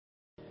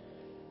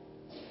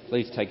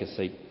Please take a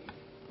seat.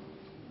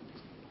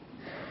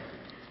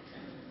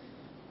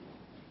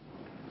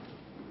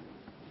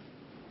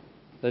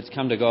 Let's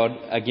come to God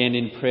again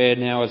in prayer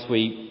now as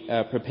we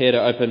prepare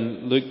to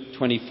open Luke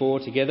 24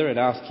 together and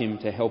ask Him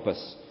to help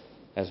us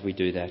as we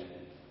do that.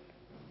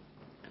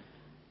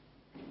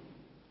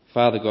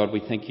 Father God,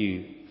 we thank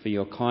You for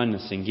Your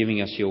kindness in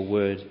giving us Your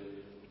word.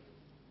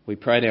 We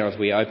pray now as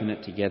we open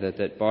it together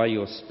that by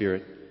Your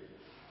Spirit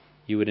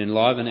You would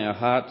enliven our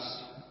hearts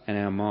and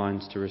our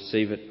minds to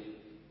receive it.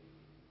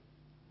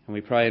 And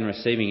we pray in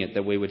receiving it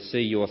that we would see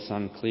Your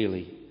Son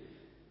clearly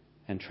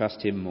and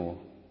trust Him more.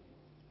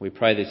 We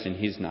pray this in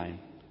His name.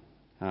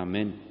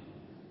 Amen.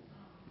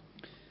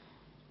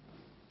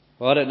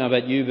 Well, I don't know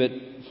about you,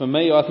 but for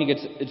me, I think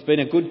it's been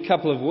a good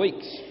couple of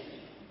weeks.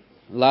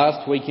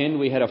 Last weekend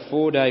we had a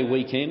 4-day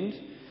weekend,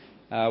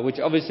 which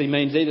obviously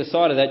means either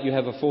side of that you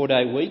have a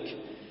 4-day week,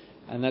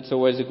 and that's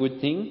always a good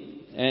thing.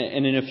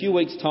 And in a few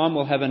weeks' time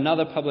we'll have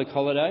another public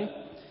holiday,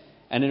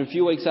 and in a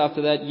few weeks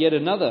after that yet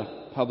another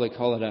public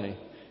holiday.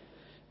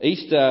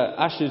 Easter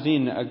ushers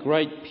in a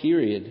great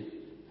period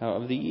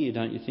of the year,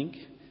 don't you think?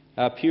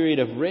 A period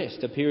of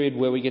rest, a period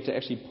where we get to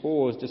actually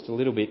pause just a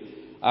little bit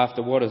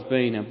after what has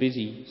been a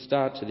busy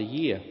start to the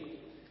year.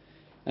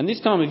 And this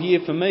time of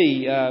year for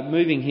me,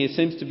 moving here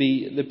seems to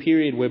be the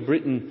period where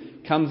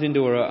Britain comes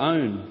into her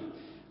own,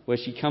 where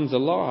she comes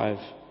alive.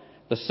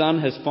 The sun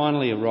has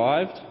finally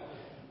arrived,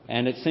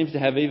 and it seems to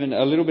have even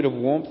a little bit of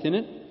warmth in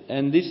it.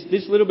 And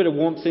this little bit of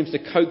warmth seems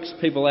to coax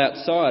people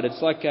outside.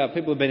 It's like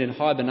people have been in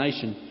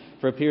hibernation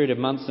for a period of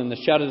months, and the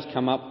shutters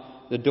come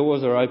up, the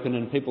doors are open,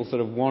 and people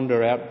sort of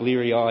wander out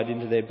bleary-eyed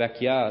into their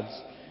backyards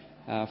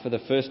for the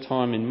first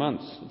time in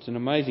months. It's an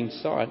amazing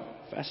sight,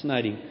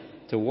 fascinating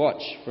to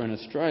watch for an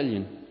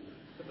Australian.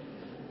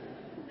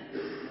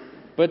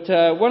 But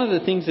one of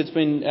the things that's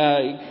been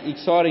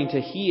exciting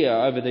to hear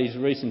over these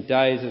recent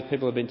days as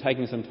people have been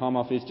taking some time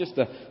off is just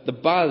the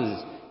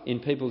buzz in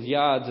people's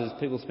yards as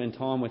people spend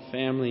time with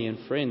family and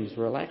friends,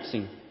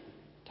 relaxing,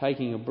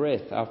 taking a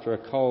breath after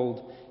a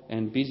cold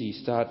and busy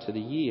start to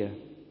the year.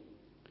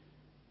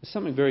 There's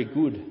something very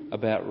good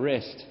about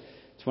rest.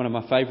 It's one of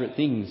my favourite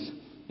things,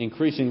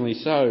 increasingly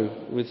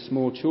so with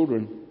small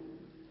children.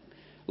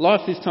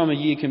 Life this time of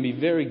year can be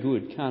very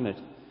good, can't it?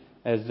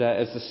 As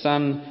the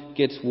sun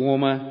gets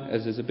warmer,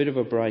 as there's a bit of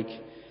a break.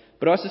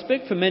 But I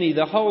suspect for many,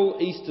 the whole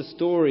Easter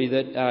story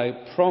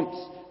that prompts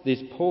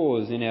this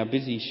pause in our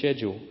busy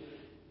schedule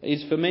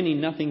is for many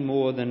nothing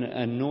more than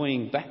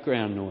annoying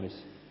background noise.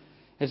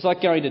 It's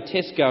like going to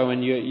Tesco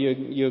and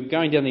you're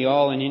going down the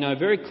aisle and you know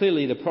very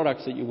clearly the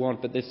products that you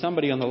want, but there's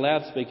somebody on the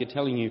loudspeaker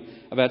telling you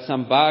about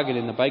some bargain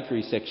in the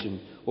bakery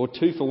section, or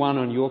 2 for 1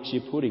 on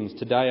Yorkshire puddings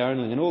today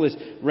only, and all this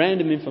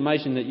random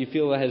information that you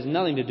feel that has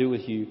nothing to do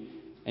with you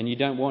and you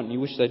don't want, and you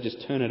wish they'd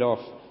just turn it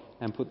off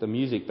and put the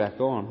music back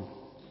on.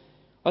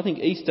 I think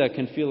Easter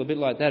can feel a bit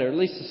like that, or at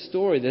least the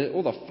story,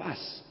 all the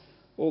fuss,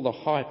 all the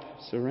hype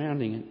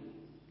surrounding it.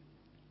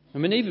 I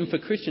mean, even for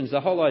Christians,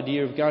 the whole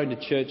idea of going to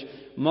church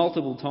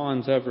multiple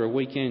times over a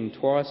weekend,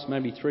 twice,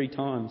 maybe 3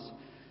 times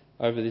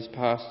over this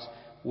past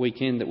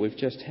weekend that we've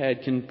just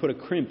had, can put a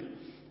crimp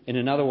in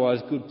an otherwise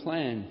good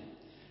plan.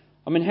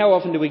 I mean, how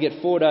often do we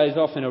get 4 days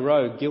off in a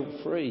row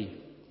guilt-free?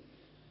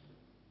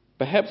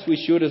 Perhaps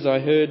we should, as I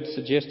heard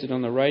suggested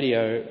on the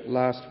radio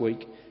last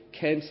week,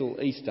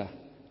 cancel Easter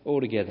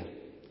altogether.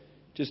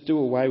 Just do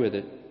away with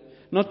it.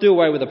 Not do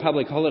away with a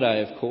public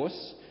holiday, of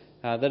course.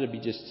 That'd be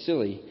just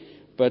silly.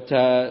 But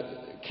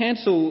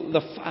cancel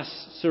the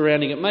fuss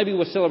surrounding it. Maybe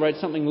we'll celebrate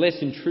something less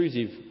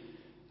intrusive,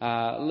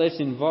 less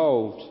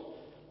involved.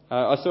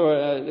 I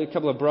saw a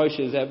couple of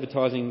brochures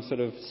advertising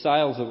sort of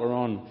sales that were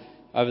on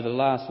over the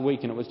last week,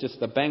 and it was just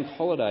the bank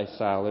holiday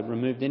sale. It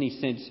removed any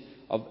sense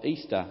of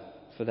Easter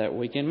for that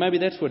weekend. Maybe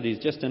that's what it is,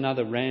 just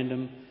another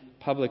random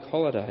public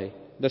holiday.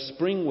 The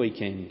spring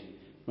weekend.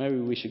 Maybe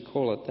we should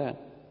call it that.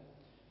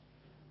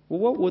 Well,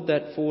 what would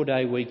that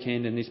 4-day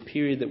weekend and this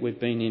period that we've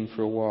been in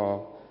for a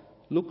while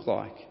look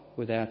like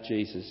without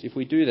Jesus? If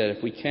we do that,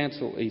 if we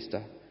cancel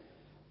Easter,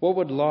 what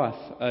would life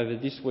over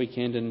this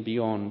weekend and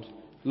beyond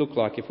look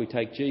like if we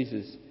take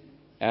Jesus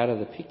out of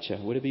the picture?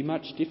 Would it be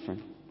much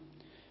different?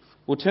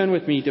 Well, turn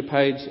with me to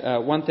page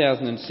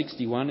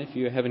 1061 if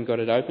you haven't got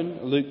it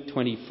open, Luke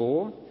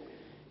 24,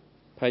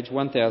 page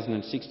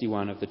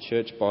 1061 of the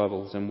Church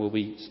Bibles, and we'll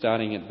be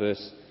starting at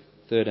verse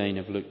 13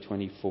 of Luke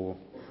 24.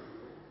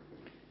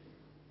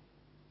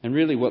 And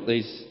really what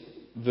these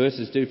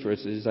verses do for us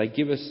is they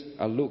give us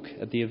a look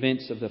at the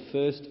events of the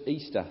first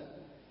Easter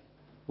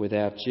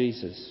without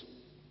Jesus.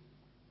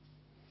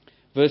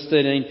 Verse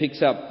 13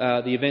 picks up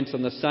the events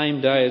on the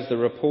same day as the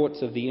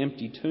reports of the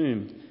empty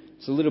tomb.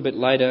 It's a little bit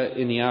later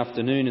in the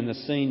afternoon, and the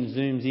scene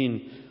zooms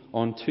in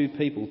on 2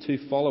 people,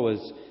 2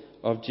 followers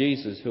of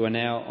Jesus who are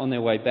now on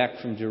their way back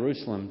from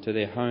Jerusalem to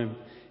their home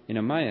in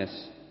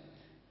Emmaus.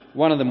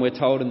 One of them, we're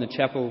told in the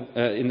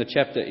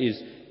chapter,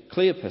 is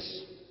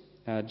Cleopas,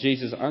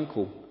 Jesus'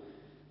 uncle.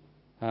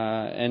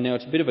 And now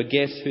it's a bit of a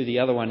guess who the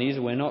other one is.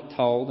 We're not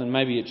told, and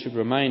maybe it should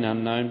remain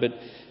unknown, but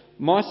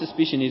my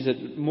suspicion is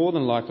that more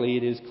than likely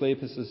it is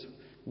Cleopas'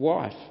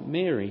 wife,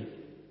 Mary.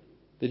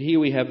 that here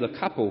we have the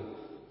couple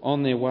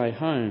on their way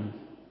home.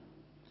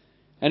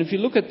 And if you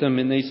look at them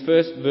in these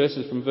first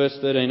verses from verse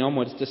 13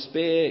 onwards,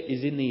 despair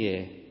is in the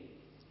air.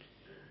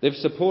 They've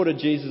supported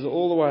Jesus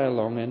all the way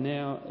along, and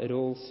now it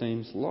all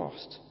seems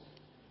lost.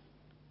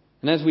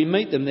 And as we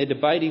meet them, they're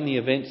debating the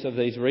events of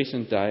these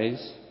recent days.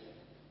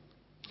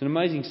 It's an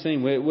amazing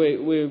scene.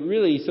 We're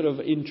really sort of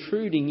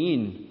intruding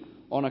in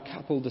on a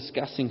couple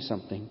discussing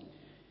something.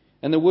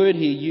 And the word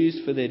here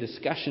used for their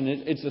discussion,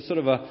 it's a sort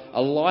of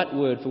a light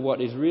word for what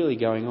is really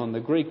going on.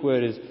 The Greek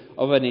word is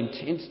of an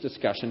intense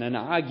discussion, an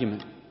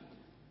argument.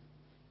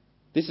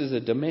 This is a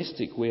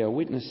domestic we are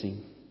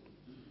witnessing.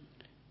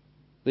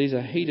 These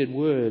are heated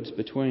words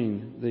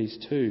between these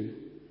two.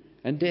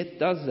 And death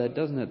does that,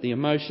 doesn't it? The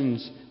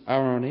emotions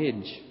are on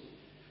edge.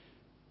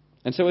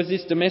 And so as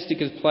this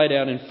domestic is played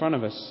out in front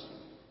of us,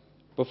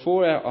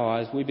 before our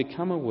eyes, we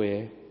become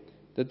aware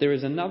that there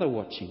is another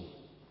watching.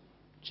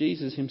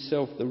 Jesus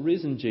himself, the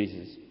risen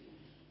Jesus,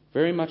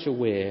 very much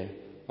aware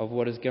of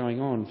what is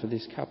going on for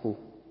this couple.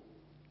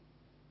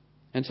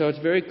 And so it's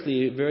very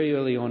clear, very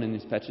early on in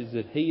this passage,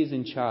 that he is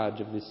in charge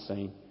of this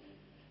scene.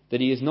 That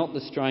he is not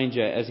the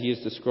stranger as he is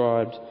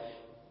described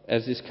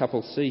as this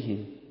couple see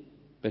him,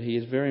 but he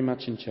is very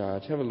much in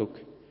charge. Have a look.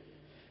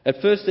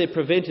 At first they're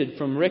prevented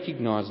from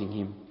recognising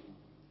him.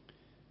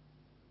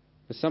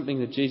 It's something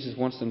that Jesus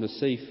wants them to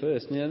see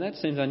first. Now that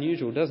seems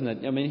unusual, doesn't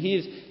it? I mean,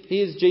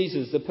 here's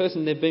Jesus, the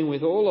person they've been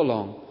with all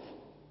along,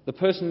 the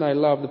person they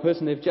love, the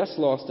person they've just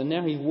lost, and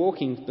now he's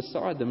walking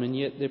beside them, and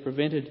yet they're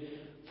prevented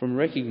from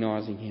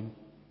recognising him.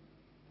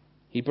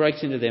 He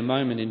breaks into their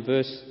moment in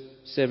verse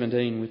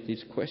 17 with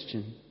this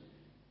question.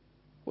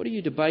 What are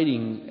you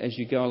debating as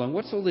you go along?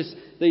 What's all these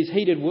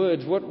heated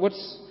words?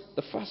 What's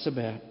the fuss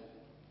about?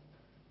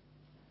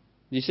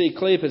 You see,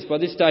 Cleopas by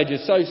this stage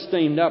is so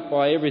steamed up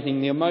by everything.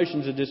 The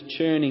emotions are just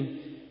churning.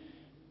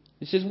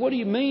 He says, what do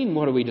you mean,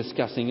 what are we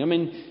discussing? I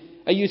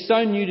mean, are you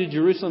so new to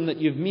Jerusalem that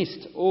you've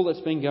missed all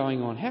that's been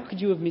going on? How could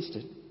you have missed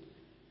it?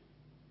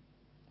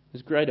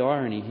 There's great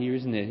irony here,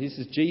 isn't there? This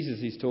is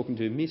Jesus he's talking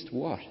to. Missed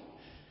what?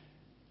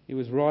 He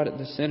was right at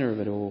the centre of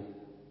it all.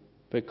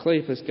 But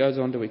Cleopas goes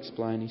on to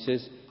explain. He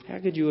says, how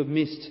could you have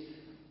missed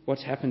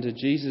what's happened to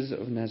Jesus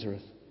of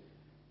Nazareth?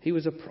 He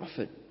was a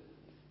prophet,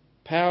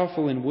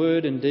 powerful in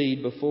word and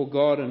deed before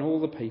God and all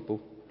the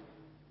people.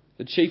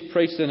 The chief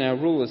priests and our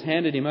rulers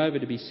handed him over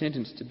to be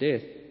sentenced to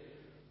death,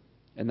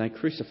 and they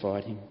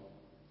crucified him.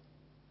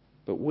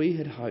 But we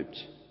had hoped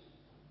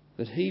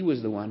that he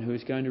was the one who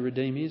was going to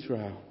redeem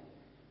Israel.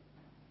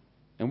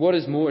 And what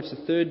is more, it's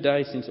the third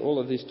day since all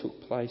of this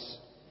took place.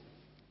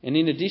 And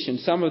in addition,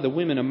 some of the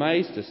women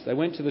amazed us. They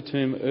went to the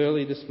tomb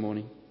early this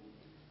morning,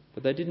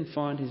 but they didn't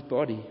find his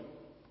body.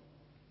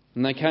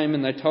 And they came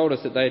and they told us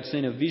that they had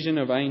seen a vision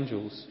of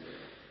angels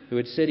who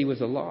had said he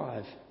was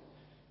alive.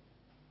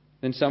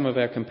 Then some of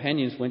our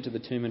companions went to the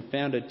tomb and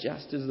found it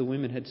just as the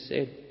women had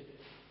said.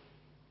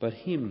 But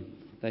him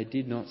they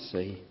did not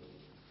see.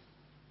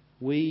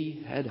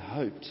 We had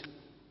hoped,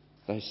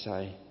 they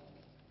say.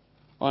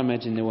 I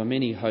imagine there were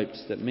many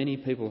hopes that many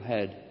people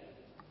had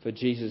for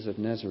Jesus of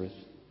Nazareth.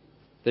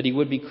 That he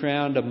would be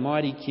crowned a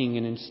mighty king,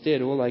 and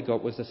instead all they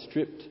got was a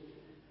stripped,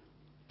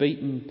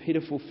 beaten,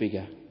 pitiful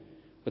figure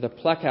with a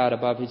placard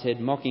above his head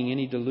mocking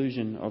any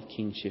delusion of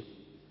kingship.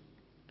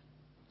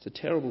 It's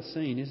a terrible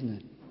scene, isn't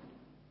it?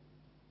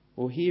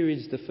 Well, here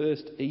is the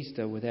first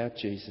Easter without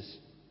Jesus.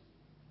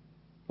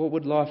 What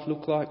would life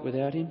look like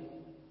without him?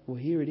 Well,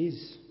 here it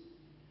is.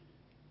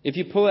 If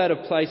you pull out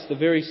of place the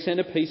very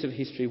centrepiece of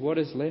history, what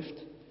is left?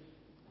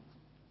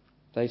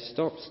 They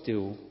stop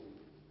still,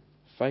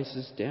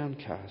 faces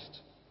downcast.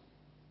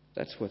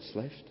 That's what's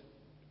left.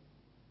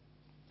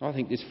 I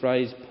think this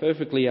phrase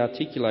perfectly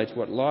articulates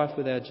what life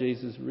without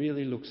Jesus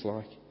really looks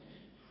like.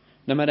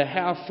 No matter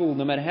how full,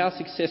 no matter how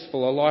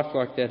successful a life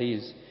like that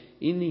is,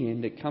 in the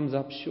end it comes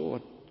up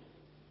short.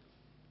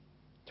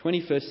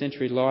 21st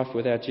century life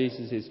without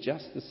Jesus is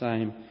just the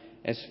same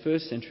as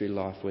first century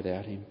life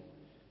without him.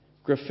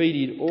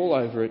 Graffitied all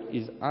over it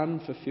is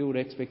unfulfilled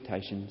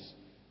expectations,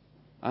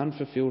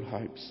 unfulfilled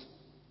hopes.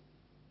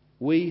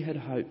 We had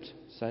hoped,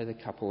 say the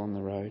couple on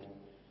the road.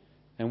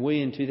 And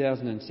we in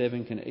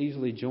 2007 can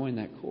easily join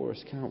that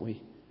chorus, can't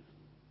we?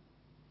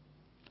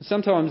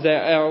 Sometimes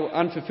our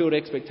unfulfilled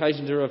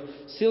expectations are of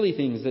silly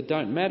things that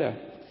don't matter.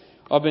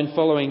 I've been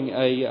following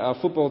a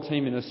football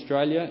team in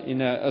Australia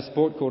in a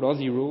sport called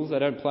Aussie Rules. They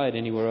don't play it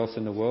anywhere else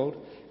in the world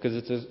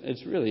because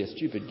it's really a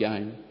stupid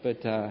game.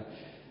 But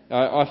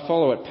I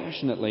follow it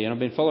passionately, and I've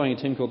been following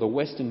a team called the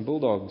Western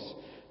Bulldogs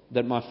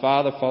that my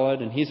father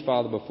followed and his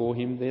father before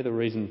him. They're the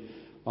reason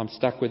I'm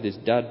stuck with this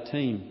dud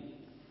team.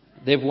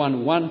 They've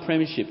won one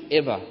premiership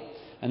ever,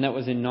 and that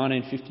was in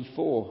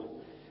 1954.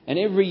 And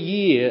every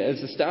year,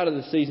 as the start of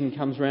the season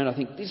comes around, I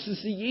think, this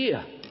is the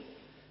year.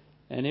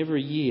 And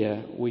every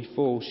year we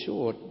fall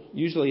short,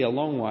 usually a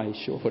long way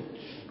short,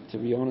 to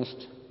be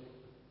honest.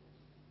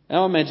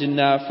 Now I imagine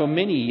for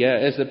many,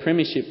 as the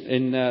premiership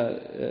in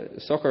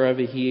soccer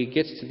over here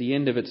gets to the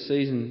end of its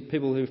season,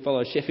 people who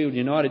follow Sheffield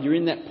United, you're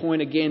in that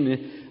point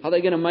again. Are they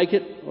going to make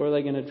it, or are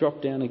they going to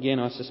drop down again?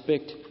 I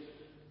suspect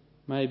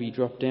maybe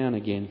drop down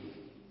again.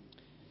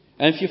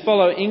 And if you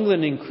follow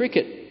England in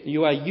cricket,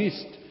 you are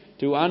used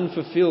to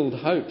unfulfilled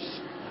hopes.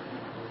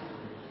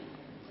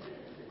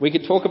 We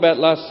could talk about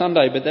last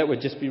Sunday, but that would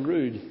just be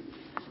rude.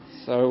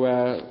 So,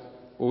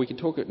 or we could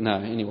talk...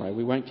 No, anyway,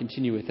 we won't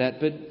continue with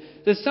that. But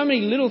there's so many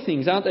little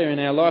things, aren't there, in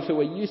our life that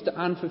we're used to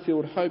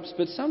unfulfilled hopes,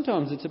 but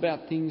sometimes it's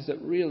about things that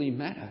really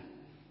matter.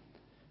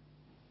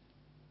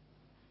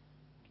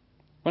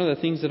 One of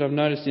the things that I've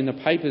noticed in the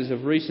papers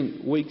of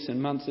recent weeks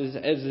and months is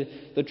as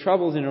the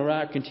troubles in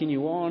Iraq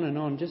continue on and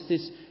on, just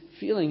this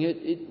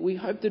feeling, we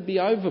hoped it'd be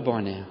over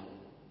by now.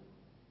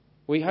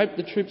 We hoped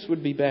the troops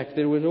would be back,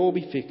 that it would all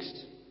be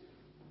fixed.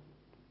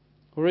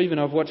 Or even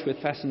I've watched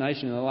with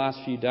fascination in the last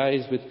few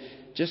days with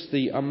just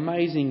the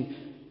amazing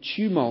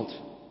tumult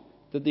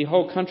that the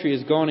whole country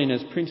has gone in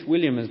as Prince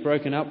William has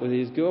broken up with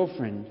his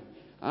girlfriend.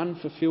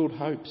 Unfulfilled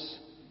hopes.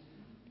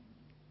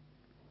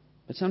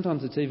 But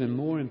sometimes it's even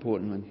more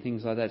important than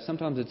things like that.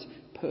 Sometimes it's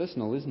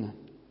personal, isn't it?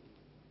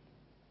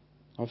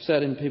 I've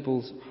sat in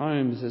people's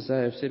homes as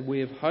they have said,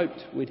 we have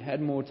hoped we'd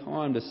had more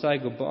time to say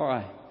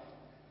goodbye.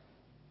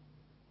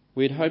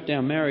 We'd hoped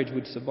our marriage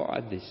would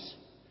survive this.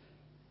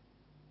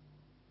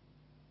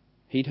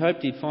 He'd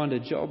hoped he'd find a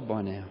job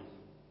by now.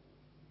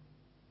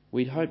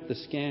 We'd hoped the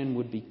scan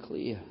would be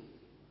clear.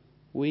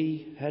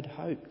 We had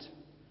hoped.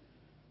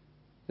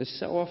 There's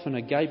so often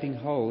a gaping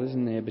hole,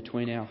 isn't there,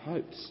 between our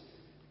hopes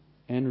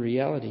and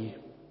reality.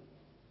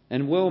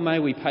 And well may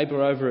we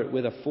paper over it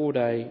with a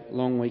 4-day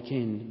long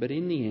weekend, but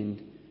in the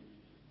end,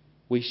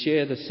 we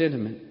share the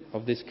sentiment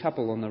of this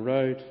couple on the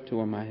road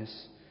to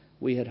Emmaus.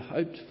 We had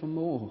hoped for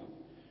more.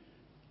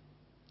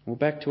 Well,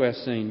 back to our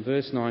scene,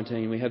 verse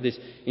 19, we have this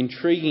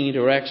intriguing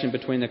interaction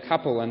between the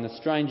couple and the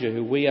stranger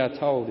who we are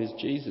told is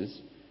Jesus.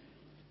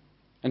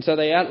 And so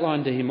they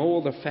outlined to him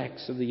all the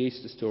facts of the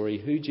Easter story,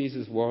 who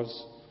Jesus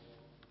was,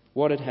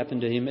 what had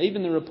happened to him,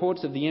 even the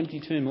reports of the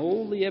empty tomb,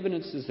 all the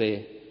evidence is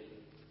there,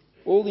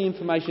 all the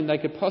information they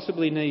could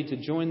possibly need to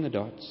join the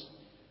dots.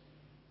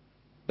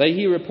 They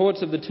hear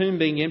reports of the tomb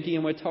being empty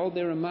and we're told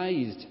they're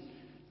amazed,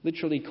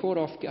 literally caught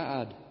off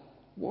guard.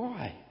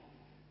 Why?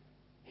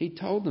 He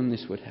told them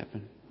this would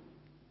happen.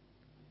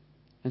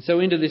 And so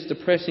into this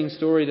depressing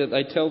story that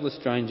they tell the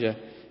stranger,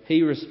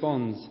 he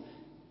responds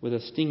with a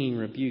stinging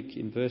rebuke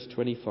in verse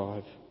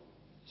 25.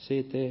 See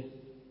it there?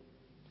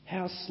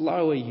 How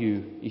slow are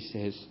you, he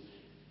says.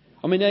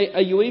 I mean,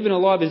 are you even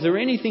alive? Is there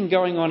anything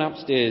going on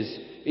upstairs?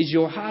 Is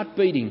your heart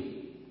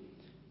beating?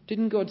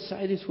 Didn't God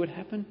say this would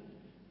happen?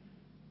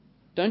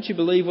 Don't you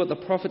believe what the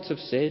prophets have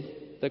said,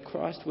 that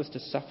Christ was to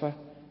suffer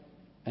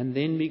and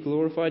then be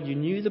glorified? You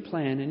knew the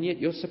plan and yet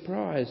you're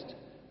surprised.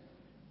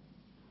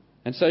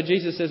 And so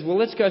Jesus says, well,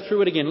 let's go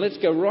through it again. Let's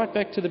go right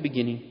back to the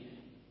beginning.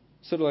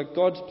 Sort of like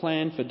God's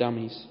plan for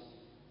dummies.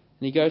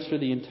 And he goes through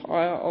the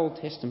entire Old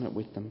Testament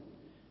with them,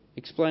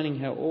 explaining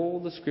how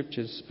all the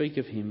scriptures speak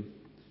of him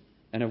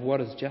and of what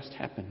has just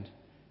happened.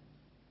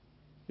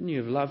 Wouldn't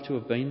you have loved to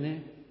have been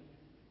there?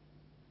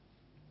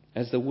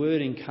 As the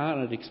Word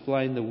incarnate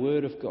explained the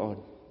Word of God.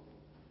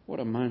 What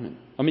a moment.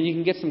 I mean, you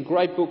can get some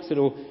great books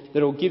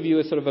that'll give you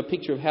a sort of a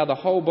picture of how the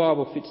whole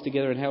Bible fits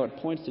together and how it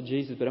points to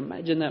Jesus. But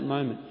imagine that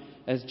moment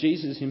as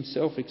Jesus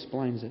himself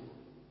explains it.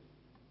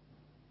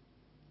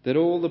 That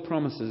all the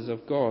promises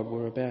of God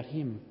were about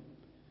him.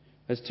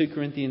 As 2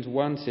 Corinthians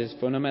 1 says,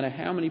 for no matter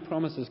how many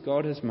promises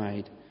God has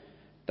made,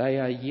 they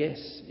are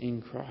yes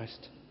in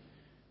Christ.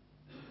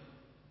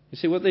 You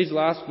see, what these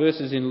last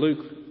verses in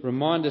Luke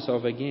remind us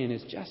of again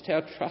is just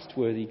how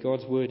trustworthy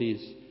God's word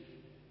is.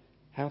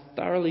 How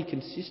thoroughly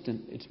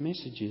consistent its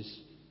message is.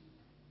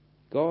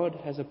 God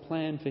has a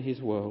plan for his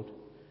world.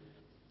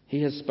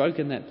 He has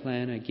spoken that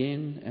plan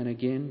again and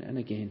again and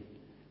again.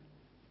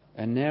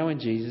 And now in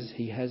Jesus,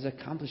 he has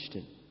accomplished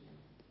it.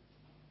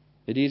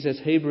 It is as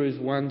Hebrews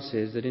 1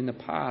 says, that in the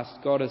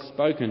past God has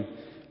spoken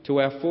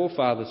to our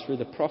forefathers through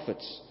the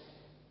prophets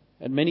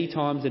at many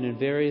times and in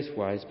various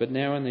ways, but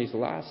now in these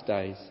last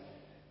days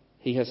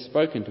he has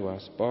spoken to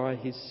us by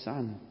his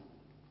Son.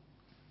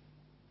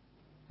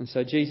 And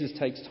so Jesus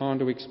takes time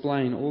to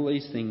explain all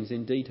these things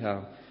in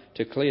detail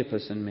to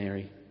Cleopas and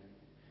Mary.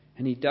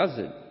 And he does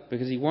it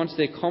because he wants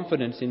their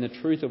confidence in the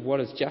truth of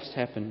what has just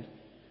happened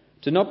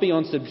to not be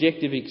on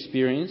subjective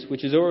experience,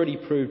 which has already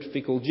proved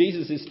fickle.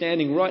 Jesus is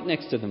standing right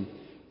next to them,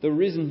 the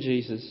risen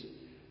Jesus.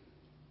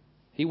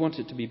 He wants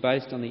it to be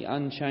based on the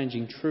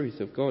unchanging truth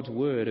of God's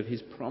word, of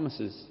his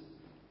promises.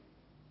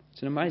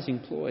 It's an amazing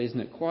ploy, isn't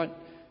it? Quite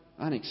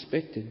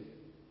unexpected.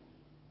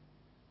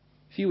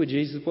 If you were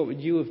Jesus, what would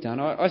you have done?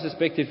 I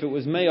suspect if it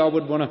was me, I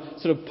would want to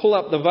sort of pull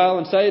up the veil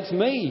and say, it's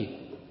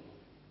me.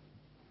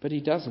 But he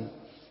doesn't.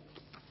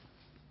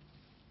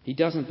 He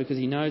doesn't because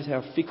he knows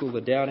how fickle the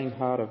doubting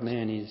heart of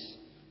man is.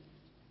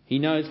 He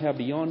knows how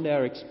beyond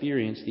our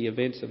experience the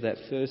events of that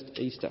first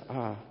Easter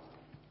are.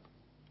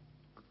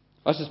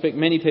 I suspect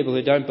many people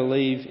who don't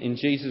believe in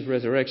Jesus'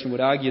 resurrection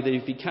would argue that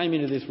if he came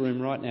into this room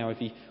right now, if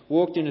he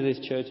walked into this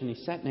church and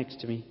he sat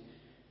next to me,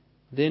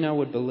 then I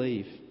would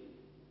believe.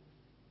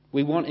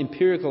 We want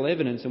empirical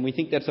evidence, and we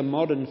think that's a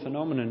modern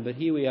phenomenon, but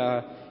here we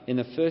are in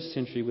the first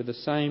century with the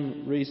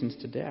same reasons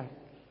to doubt.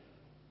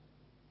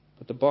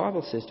 But the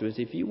Bible says to us,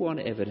 if you want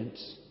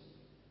evidence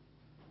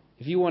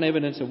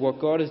of what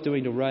God is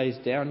doing to raise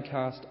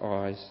downcast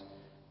eyes,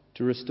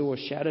 to restore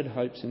shattered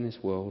hopes in this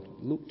world,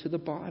 look to the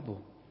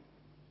Bible.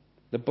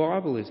 The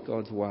Bible is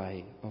God's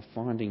way of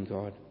finding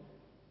God.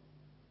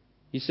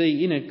 You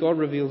see, in it, God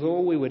reveals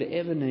all we would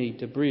ever need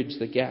to bridge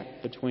the gap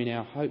between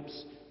our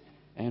hopes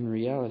and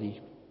reality.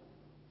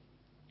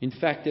 In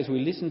fact, as we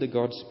listen to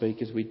God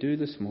speak, as we do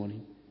this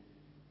morning,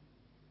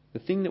 the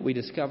thing that we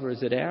discover is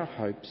that our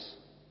hopes,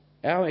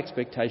 our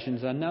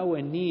expectations are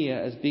nowhere near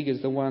as big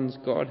as the ones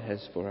God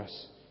has for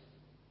us.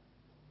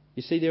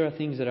 You see, there are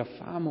things that are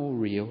far more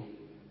real,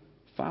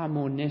 far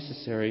more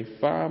necessary,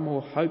 far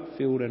more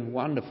hope-filled and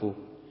wonderful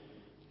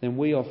than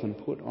we often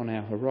put on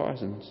our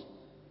horizons.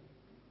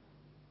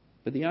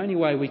 But the only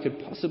way we could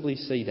possibly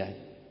see that,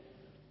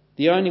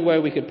 the only way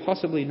we could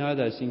possibly know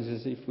those things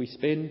is if we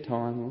spend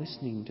time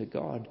listening to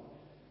God,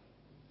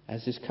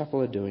 as this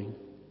couple are doing.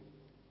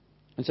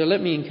 And so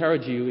let me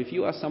encourage you, if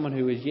you are someone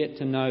who is yet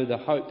to know the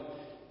hope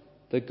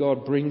that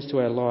God brings to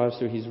our lives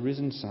through his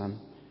risen Son,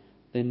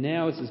 then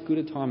now is as good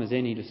a time as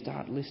any to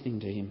start listening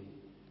to him.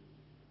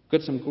 We've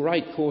got some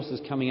great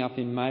courses coming up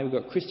in May. We've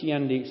got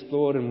Christianity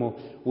Explored, and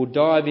we'll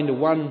dive into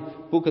one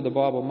book of the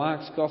Bible,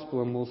 Mark's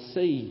Gospel, and we'll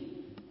see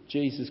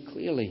Jesus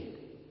clearly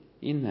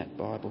in that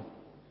Bible.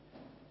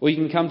 Or you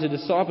can come to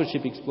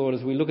Discipleship Explored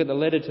as we look at the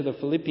letter to the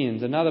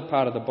Philippians, another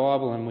part of the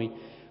Bible, and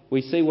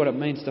we see what it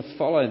means to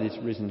follow this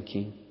risen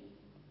King.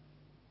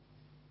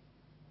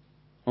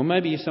 Or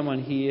maybe you're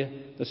someone here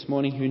this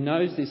morning who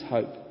knows this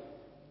hope,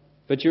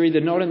 but you're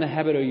either not in the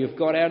habit or you've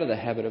got out of the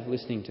habit of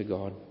listening to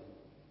God.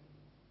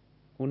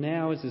 Well,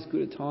 now is as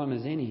good a time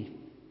as any.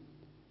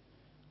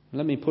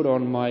 Let me put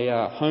on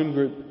my home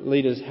group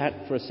leader's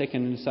hat for a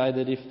second and say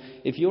that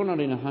if you're not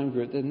in a home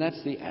group, then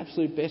that's the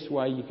absolute best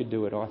way you could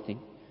do it, I think.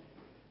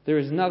 There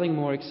is nothing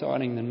more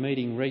exciting than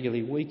meeting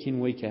regularly, week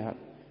in, week out,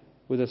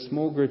 with a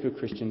small group of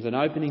Christians and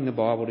opening the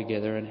Bible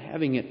together and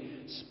having it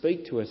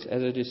speak to us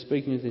as it is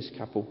speaking to this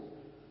couple.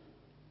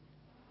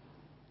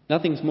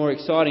 Nothing's more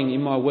exciting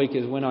in my week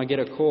is when I get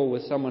a call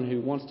with someone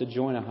who wants to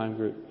join a home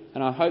group.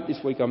 And I hope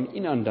this week I'm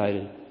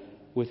inundated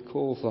with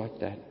calls like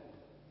that.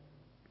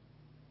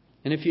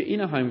 And if you're in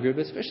a home group,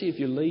 especially if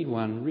you lead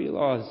one,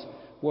 realise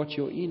what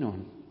you're in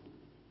on.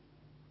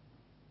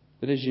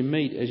 That as you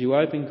meet, as you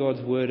open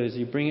God's Word, as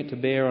you bring it to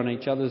bear on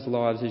each other's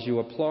lives, as you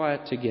apply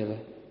it together,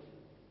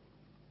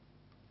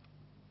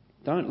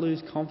 don't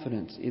lose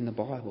confidence in the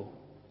Bible.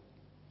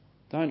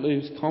 Don't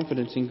lose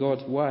confidence in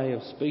God's way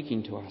of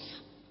speaking to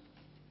us.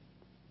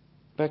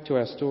 Back to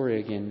our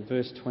story again,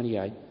 verse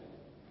 28.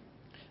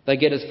 They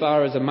get as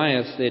far as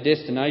Emmaus, their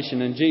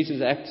destination, and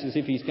Jesus acts as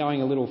if he's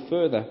going a little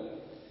further.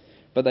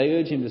 But they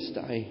urge him to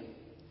stay.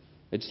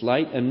 It's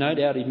late, and no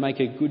doubt he'd make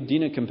a good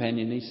dinner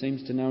companion. He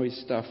seems to know his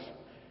stuff.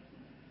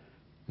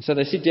 And so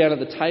they sit down at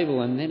the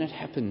table, and then it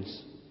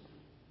happens.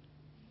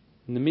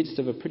 In the midst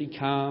of a pretty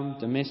calm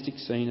domestic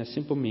scene, a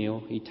simple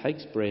meal, he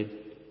takes bread,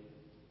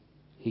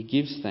 he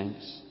gives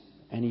thanks,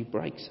 and he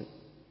breaks it.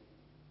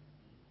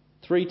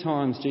 3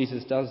 times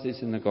Jesus does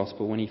this in the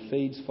Gospel, when he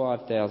feeds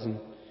 5,000,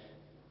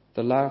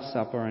 the Last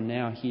Supper, and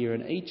now here.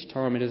 And each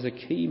time it is a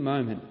key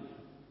moment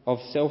of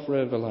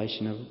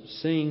self-revelation, of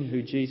seeing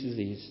who Jesus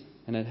is.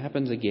 And it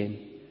happens again.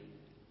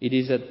 It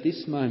is at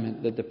this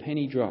moment that the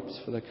penny drops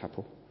for the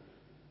couple.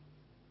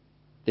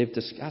 They've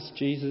discussed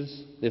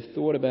Jesus, they've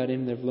thought about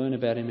him, they've learned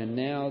about him, and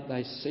now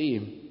they see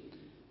him.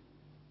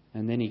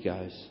 And then he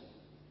goes.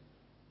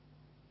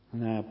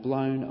 And they are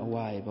blown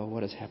away by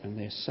what has happened.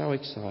 They're so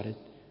excited.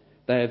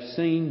 They have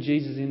seen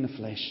Jesus in the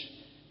flesh.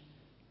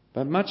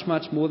 But much,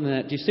 much more than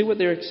that. Do you see what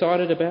they're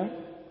excited about?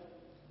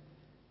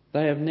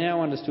 They have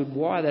now understood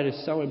why that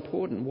is so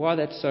important, why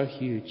that's so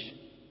huge.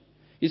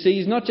 You see,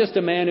 he's not just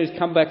a man who's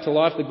come back to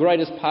life, the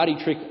greatest party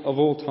trick of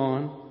all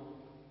time.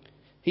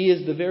 He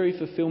is the very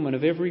fulfilment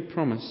of every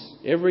promise,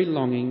 every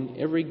longing,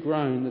 every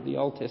groan that the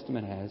Old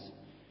Testament has.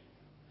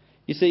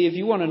 You see, if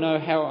you want to know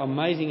how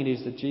amazing it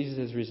is that Jesus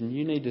has risen,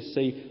 you need to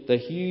see the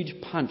huge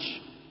punch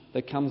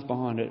that comes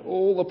behind it,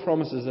 all the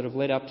promises that have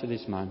led up to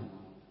this moment.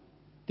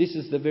 This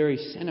is the very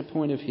centre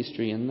point of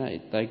history, and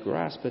they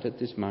grasp it at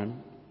this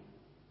moment.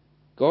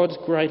 God's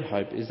great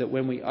hope is that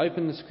when we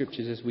open the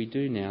Scriptures as we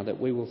do now, that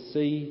we will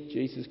see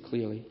Jesus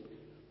clearly,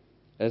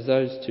 as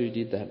those two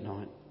did that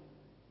night.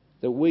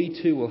 That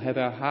we too will have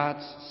our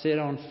hearts set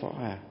on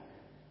fire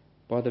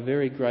by the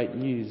very great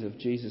news of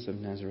Jesus of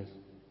Nazareth.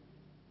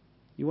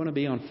 You want to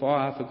be on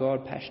fire for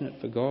God, passionate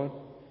for God?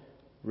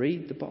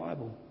 Read the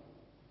Bible.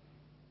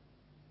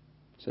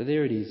 So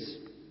there it is.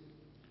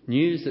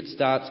 News that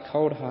starts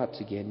cold hearts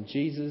again.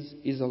 Jesus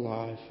is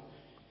alive.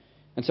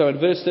 And so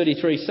in verse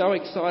 33, so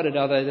excited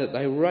are they that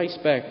they race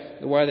back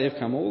the way they've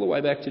come, all the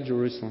way back to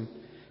Jerusalem,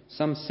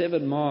 some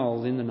 7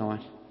 miles in the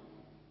night.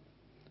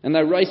 And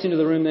they race into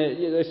the room.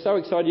 They're so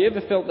excited. You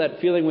ever felt that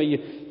feeling where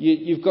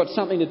you've got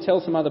something to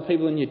tell some other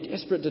people and you're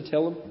desperate to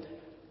tell them?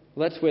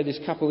 Well, that's where this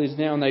couple is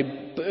now, and they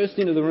burst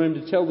into the room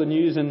to tell the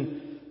news,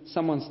 and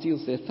someone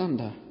steals their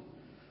thunder.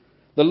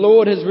 The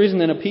Lord has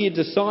risen and appeared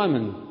to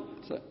Simon.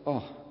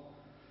 So,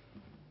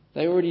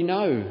 they already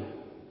know.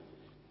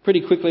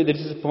 Pretty quickly, the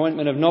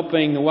disappointment of not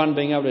being the one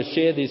being able to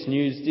share this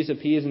news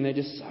disappears, and they're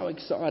just so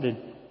excited.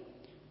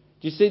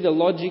 Do you see the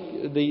logic,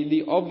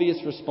 the obvious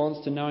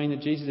response to knowing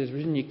that Jesus has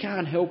risen? You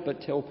can't help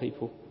but tell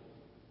people.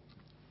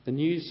 The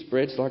news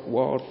spreads like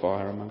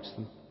wildfire amongst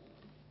them.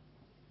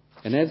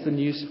 And as the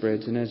news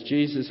spreads, and as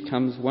Jesus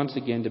comes once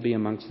again to be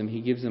amongst them,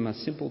 he gives them a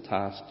simple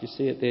task. You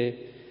see it there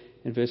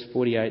in verse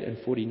 48 and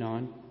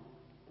 49.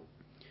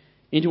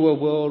 Into a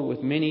world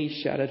with many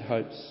shattered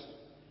hopes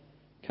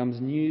comes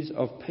news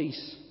of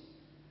peace,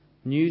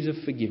 news of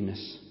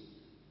forgiveness,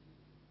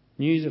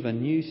 news of a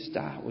new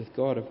start with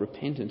God, of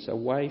repentance, a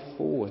way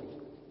forward,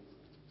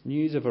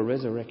 news of a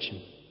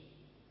resurrection.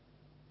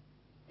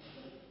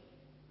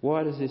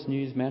 Why does this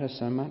news matter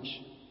so much?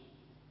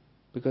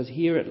 Because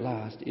here at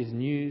last is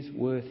news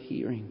worth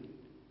hearing.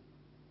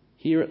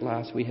 Here at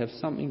last we have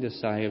something to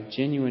say of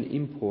genuine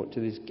import to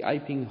this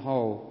gaping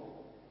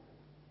hole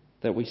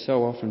that we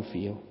so often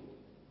feel.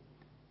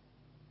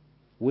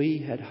 We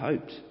had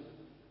hoped.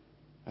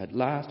 At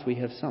last we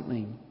have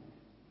something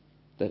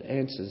that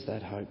answers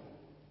that hope.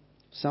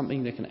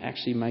 Something that can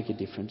actually make a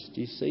difference. Do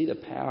you see the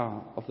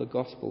power of the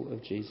gospel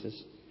of Jesus?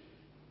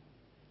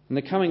 In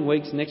the coming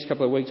weeks, next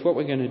couple of weeks, what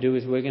we're going to do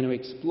is we're going to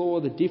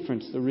explore the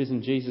difference the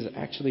risen Jesus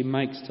actually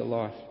makes to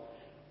life.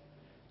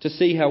 To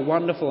see how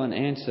wonderful an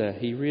answer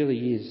he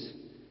really is.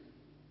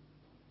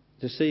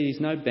 To see he's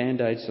no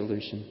band-aid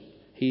solution.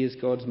 He is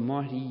God's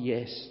mighty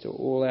yes to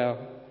all our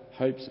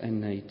hopes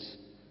and needs.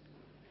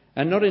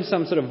 And not in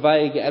some sort of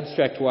vague,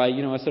 abstract way,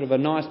 a sort of a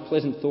nice,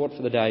 pleasant thought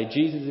for the day.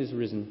 Jesus is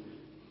risen.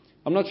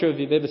 I'm not sure if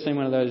you've ever seen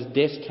one of those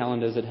desk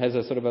calendars that has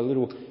a sort of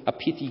a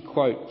pithy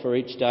quote for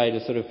each day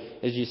to sort of,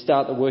 as you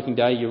start the working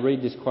day, you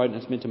read this quote and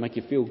it's meant to make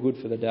you feel good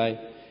for the day.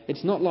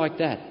 It's not like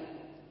that.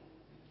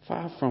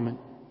 Far from it.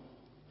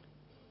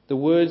 The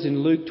words in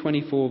Luke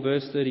 24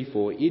 verse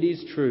 34, it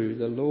is true,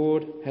 the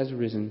Lord has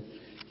risen,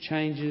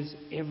 changes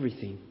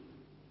everything.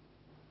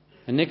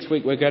 And next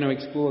week we're going to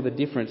explore the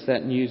difference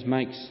that news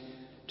makes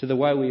to the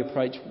way we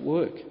approach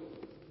work.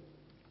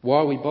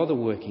 Why we bother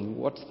working,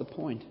 what's the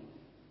point?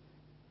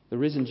 The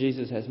risen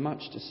Jesus has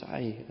much to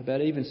say about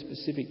even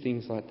specific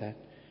things like that.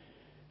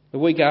 The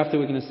week after,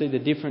 we're going to see the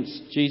difference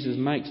Jesus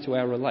makes to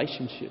our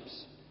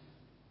relationships,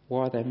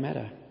 why they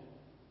matter.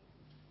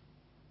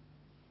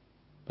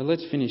 But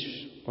let's finish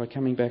by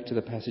coming back to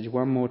the passage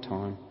one more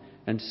time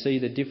and see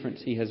the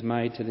difference he has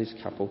made to this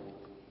couple.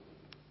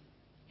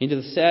 Into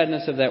the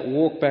sadness of that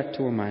walk back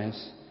to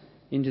Emmaus,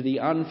 into the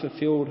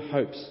unfulfilled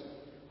hopes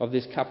of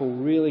this couple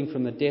reeling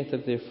from the death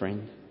of their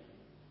friend,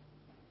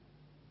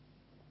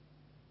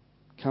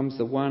 comes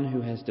the one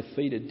who has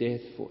defeated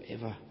death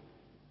forever.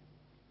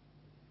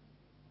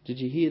 Did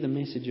you hear the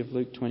message of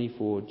Luke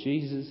 24?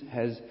 Jesus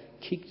has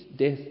kicked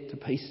death to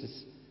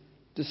pieces,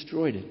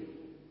 destroyed it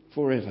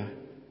forever.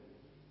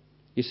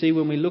 You see,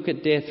 when we look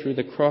at death through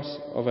the cross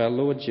of our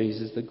Lord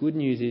Jesus, the good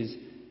news is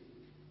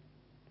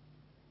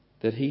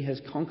that he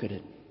has conquered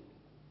it,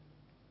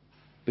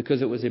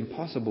 because it was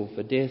impossible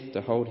for death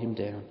to hold him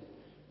down.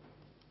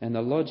 And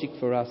the logic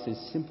for us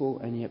is simple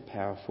and yet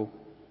powerful.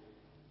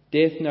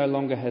 Death no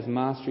longer has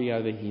mastery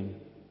over him,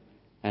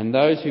 and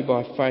those who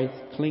by faith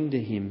cling to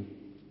him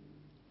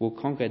will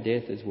conquer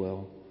death as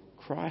well.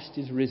 Christ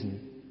is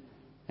risen,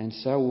 and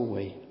so will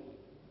we.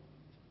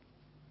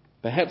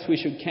 Perhaps we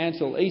should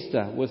cancel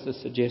Easter, was the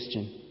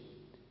suggestion.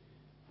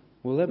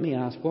 Well, let me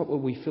ask, what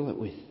will we fill it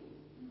with?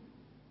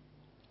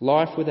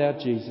 Life without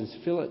Jesus,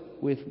 fill it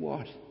with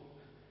what?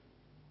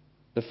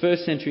 The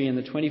first century and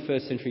the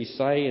 21st century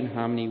say in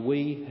harmony,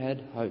 we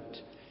had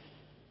hoped.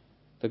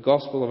 The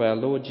gospel of our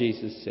Lord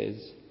Jesus says,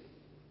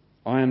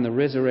 I am the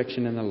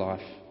resurrection and the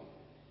life.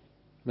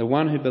 The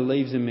one who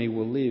believes in me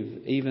will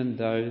live even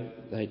though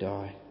they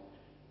die.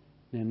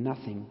 Now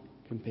nothing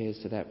compares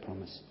to that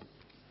promise.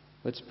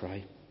 Let's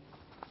pray.